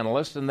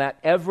incrementalist in that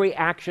every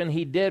action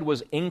he did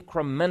was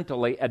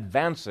incrementally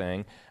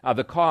advancing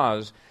the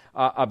cause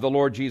of the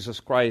Lord Jesus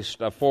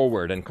Christ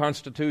forward and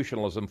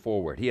constitutionalism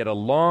forward. He had a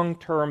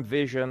long-term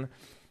vision,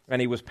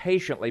 and he was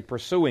patiently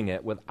pursuing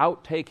it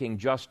without taking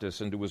justice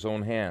into his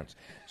own hands.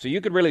 So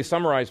you could really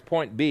summarize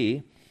point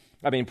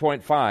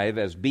 5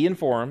 as be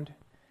informed,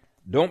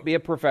 don't be a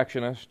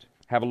perfectionist,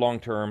 have a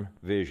long-term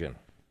vision.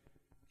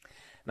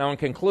 Now, in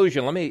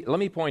conclusion, let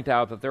me point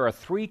out that there are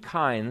three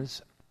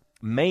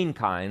main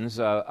kinds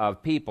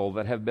of people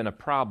that have been a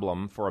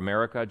problem for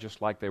America,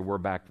 just like they were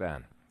back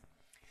then.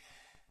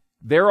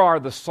 There are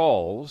the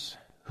Sauls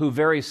who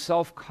very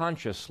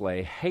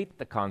self-consciously hate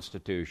the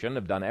Constitution,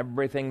 have done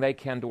everything they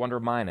can to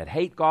undermine it,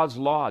 hate God's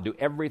law, do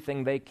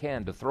everything they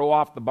can to throw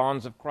off the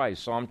bonds of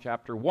Christ, Psalm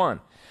chapter 1.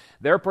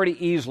 They're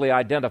pretty easily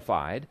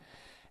identified,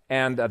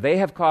 and they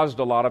have caused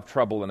a lot of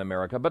trouble in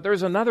America. But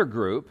there's another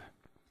group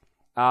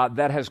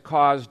that has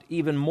caused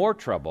even more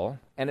trouble,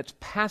 and it's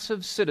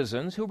passive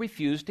citizens who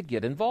refuse to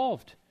get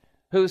involved,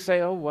 who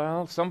say, oh,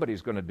 well,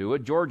 somebody's going to do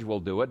it, George will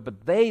do it,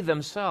 but they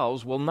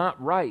themselves will not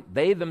write,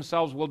 they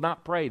themselves will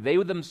not pray, they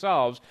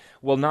themselves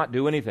will not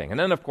do anything. And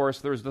then, of course,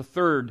 there's the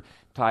third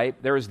type.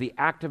 There is the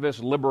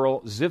activist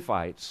liberal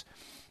Ziphites,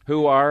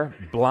 who are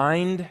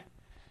blind,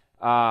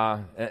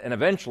 and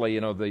eventually,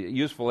 the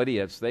useful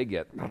idiots, they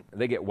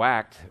get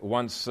whacked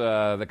once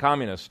the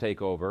communists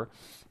take over.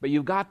 But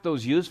you've got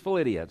those useful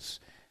idiots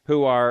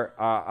who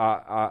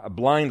are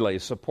blindly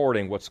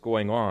supporting what's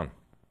going on.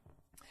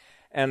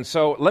 And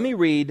so let me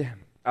read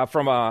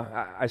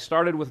I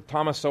started with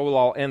Thomas Sowell,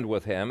 I'll end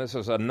with him. This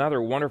is another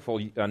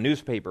wonderful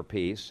newspaper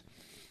piece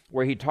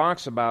where he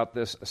talks about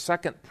this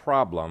second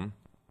problem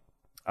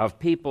of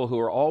people who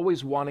are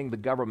always wanting the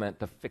government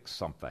to fix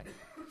something.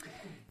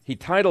 He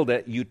titled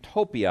it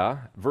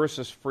Utopia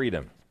versus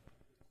Freedom.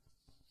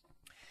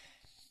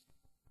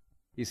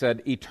 He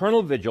said,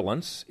 eternal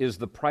vigilance is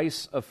the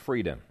price of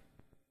freedom.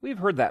 We've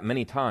heard that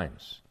many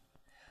times.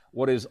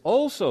 What is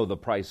also the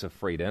price of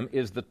freedom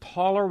is the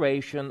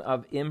toleration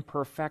of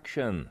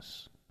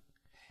imperfections.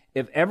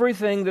 If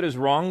everything that is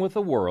wrong with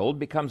the world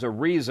becomes a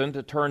reason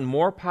to turn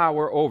more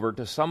power over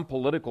to some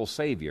political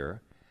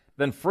savior,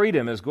 then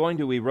freedom is going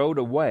to erode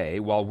away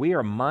while we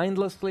are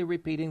mindlessly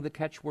repeating the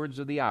catchwords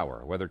of the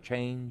hour, whether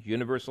change,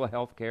 universal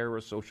health care,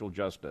 or social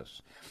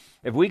justice.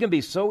 If we can be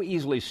so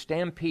easily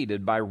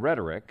stampeded by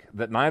rhetoric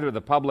that neither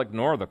the public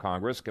nor the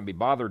Congress can be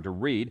bothered to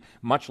read,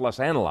 much less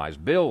analyze,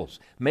 bills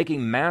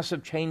making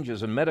massive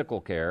changes in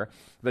medical care,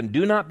 then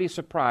do not be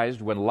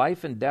surprised when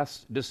life and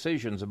death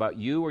decisions about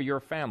you or your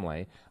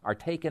family are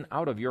taken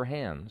out of your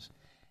hands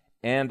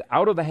and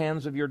out of the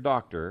hands of your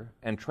doctor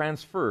and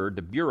transferred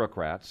to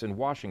bureaucrats in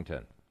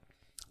Washington.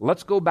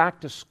 Let's go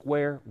back to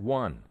square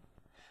one.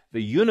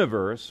 The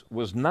universe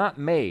was not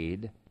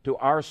made to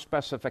our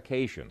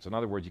specifications. In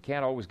other words, you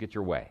can't always get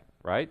your way,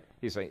 right?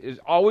 He's saying it's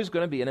always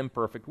going to be an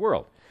imperfect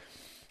world.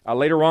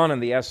 Later on in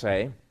the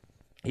essay,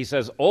 he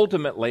says,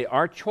 ultimately,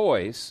 our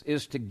choice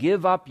is to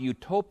give up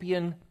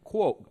utopian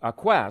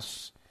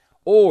quests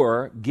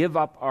or give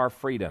up our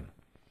freedom.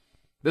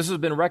 This has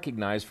been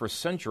recognized for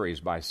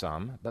centuries by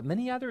some, but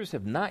many others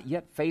have not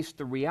yet faced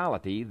the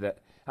reality that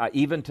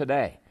even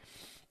today.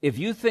 If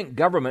you think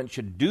government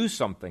should do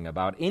something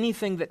about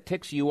anything that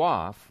ticks you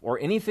off or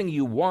anything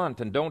you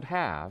want and don't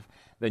have,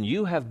 then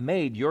you have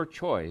made your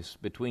choice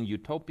between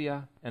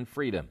utopia and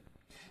freedom.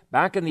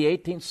 Back in the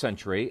 18th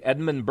century,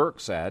 Edmund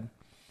Burke said,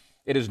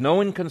 "It is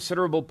no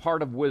inconsiderable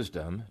part of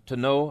wisdom to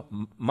know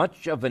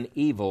much of an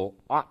evil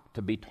ought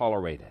to be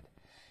tolerated,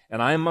 and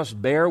I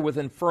must bear with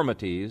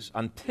infirmities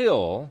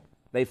until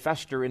they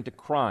fester into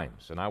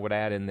crimes." And I would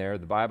add in there,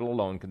 the Bible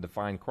alone can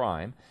define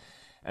crime.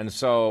 And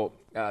so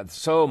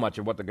much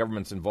of what the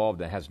government's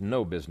involved in has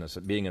no business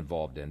at being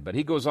involved in. But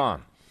he goes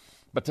on.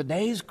 But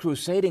today's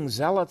crusading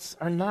zealots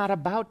are not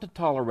about to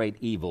tolerate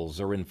evils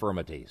or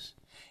infirmities.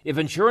 If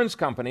insurance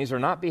companies are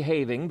not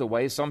behaving the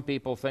way some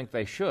people think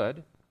they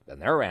should, then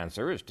their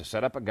answer is to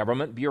set up a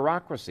government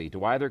bureaucracy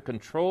to either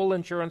control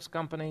insurance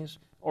companies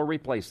or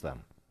replace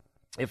them.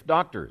 If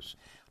doctors,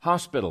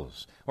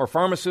 hospitals, or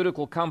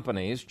pharmaceutical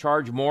companies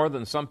charge more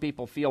than some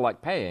people feel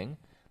like paying,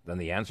 then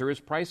the answer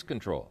is price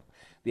control.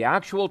 The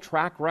actual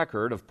track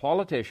record of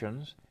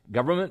politicians,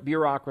 government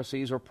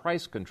bureaucracies, or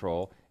price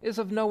control is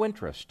of no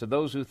interest to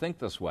those who think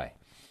this way.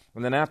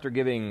 And then after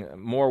giving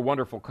more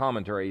wonderful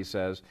commentary, he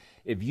says,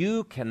 if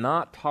you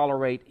cannot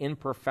tolerate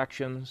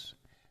imperfections,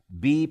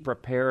 be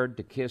prepared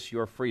to kiss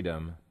your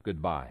freedom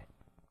goodbye.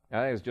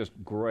 That is just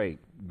great,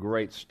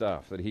 great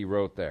stuff that he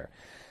wrote there.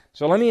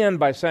 So let me end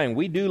by saying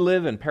we do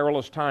live in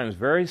perilous times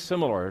very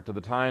similar to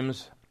the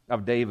times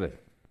of David.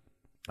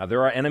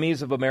 There are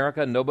enemies of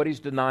America. Nobody's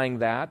denying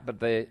that. But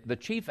the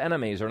chief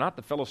enemies are not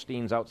the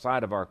Philistines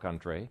outside of our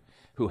country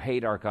who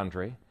hate our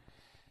country.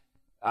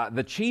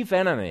 The chief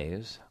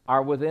enemies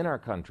are within our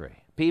country.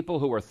 People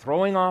who are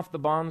throwing off the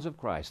bonds of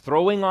Christ,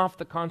 throwing off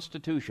the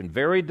Constitution,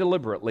 very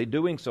deliberately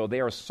doing so. They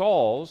are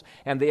Sauls,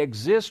 and they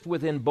exist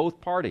within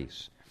both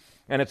parties.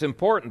 And it's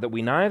important that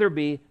we neither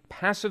be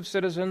passive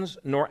citizens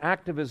nor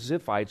activist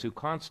Ziphites who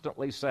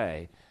constantly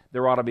say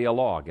there ought to be a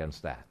law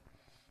against that.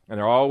 And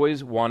they're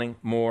always wanting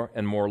more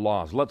and more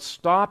laws. Let's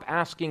stop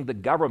asking the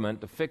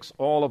government to fix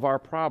all of our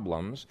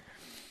problems,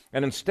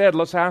 and instead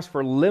let's ask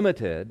for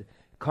limited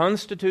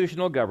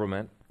constitutional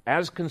government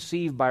as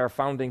conceived by our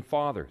founding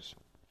fathers.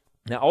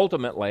 Now,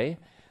 ultimately,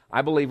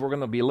 I believe we're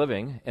going to be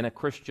living in a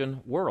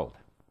Christian world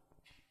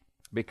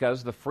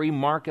because the free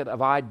market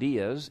of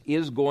ideas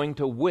is going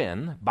to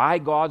win by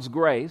God's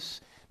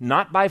grace,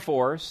 not by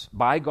force,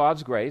 by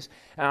God's grace.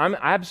 And I'm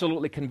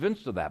absolutely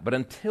convinced of that. But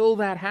until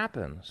that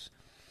happens,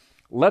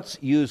 let's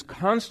use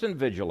constant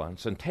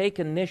vigilance and take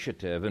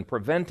initiative in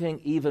preventing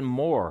even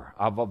more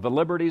of the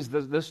liberties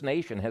that this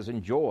nation has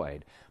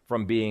enjoyed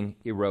from being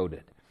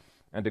eroded.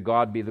 And to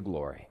God be the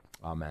glory.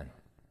 Amen.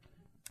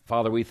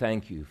 Father, we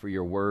thank you for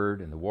your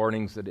word and the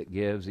warnings that it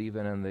gives,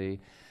 even in the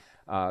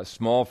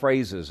small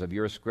phrases of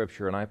your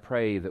scripture. And I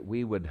pray that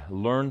we would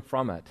learn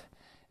from it.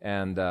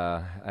 And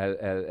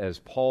as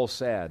Paul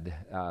said,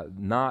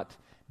 not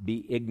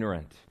be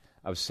ignorant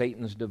of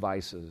Satan's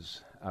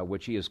devices,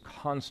 which he is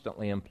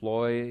constantly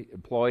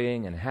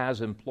employing and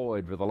has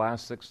employed for the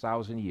last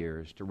 6,000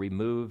 years to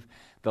remove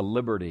the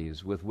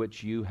liberties with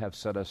which you have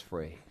set us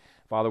free.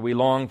 Father, we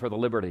long for the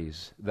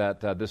liberties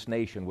that this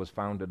nation was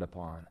founded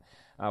upon.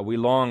 We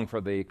long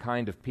for the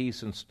kind of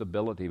peace and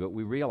stability, but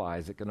we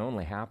realize it can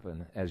only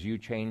happen as you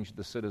change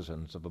the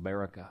citizens of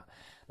America.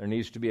 There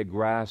needs to be a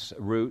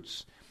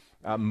grassroots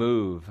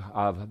move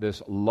of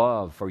this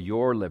love for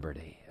your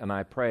liberty, and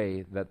I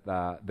pray that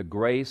the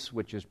grace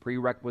which is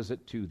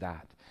prerequisite to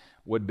that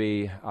would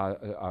be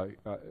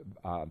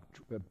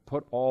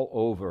put all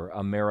over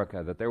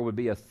America, that there would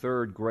be a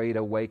third great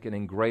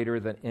awakening greater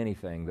than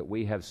anything that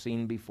we have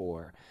seen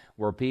before,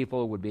 where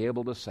people would be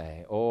able to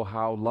say, "Oh,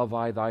 how love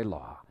I thy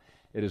law.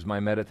 It is my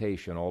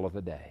meditation all of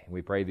the day."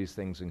 We pray these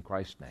things in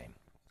Christ's name.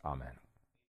 Amen.